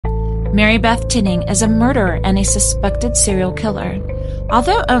Marybeth Tinning is a murderer and a suspected serial killer.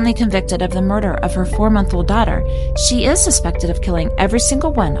 Although only convicted of the murder of her 4-month-old daughter, she is suspected of killing every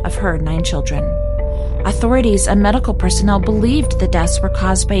single one of her 9 children. Authorities and medical personnel believed the deaths were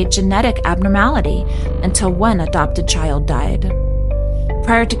caused by a genetic abnormality until one adopted child died.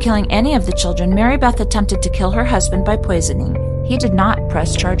 Prior to killing any of the children, Marybeth attempted to kill her husband by poisoning. He did not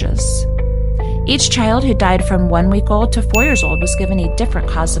press charges. Each child who died from 1 week old to 4 years old was given a different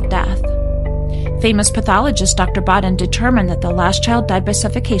cause of death. Famous pathologist Dr. Bodden determined that the last child died by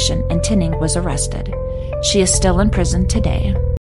suffocation and Tinning was arrested. She is still in prison today.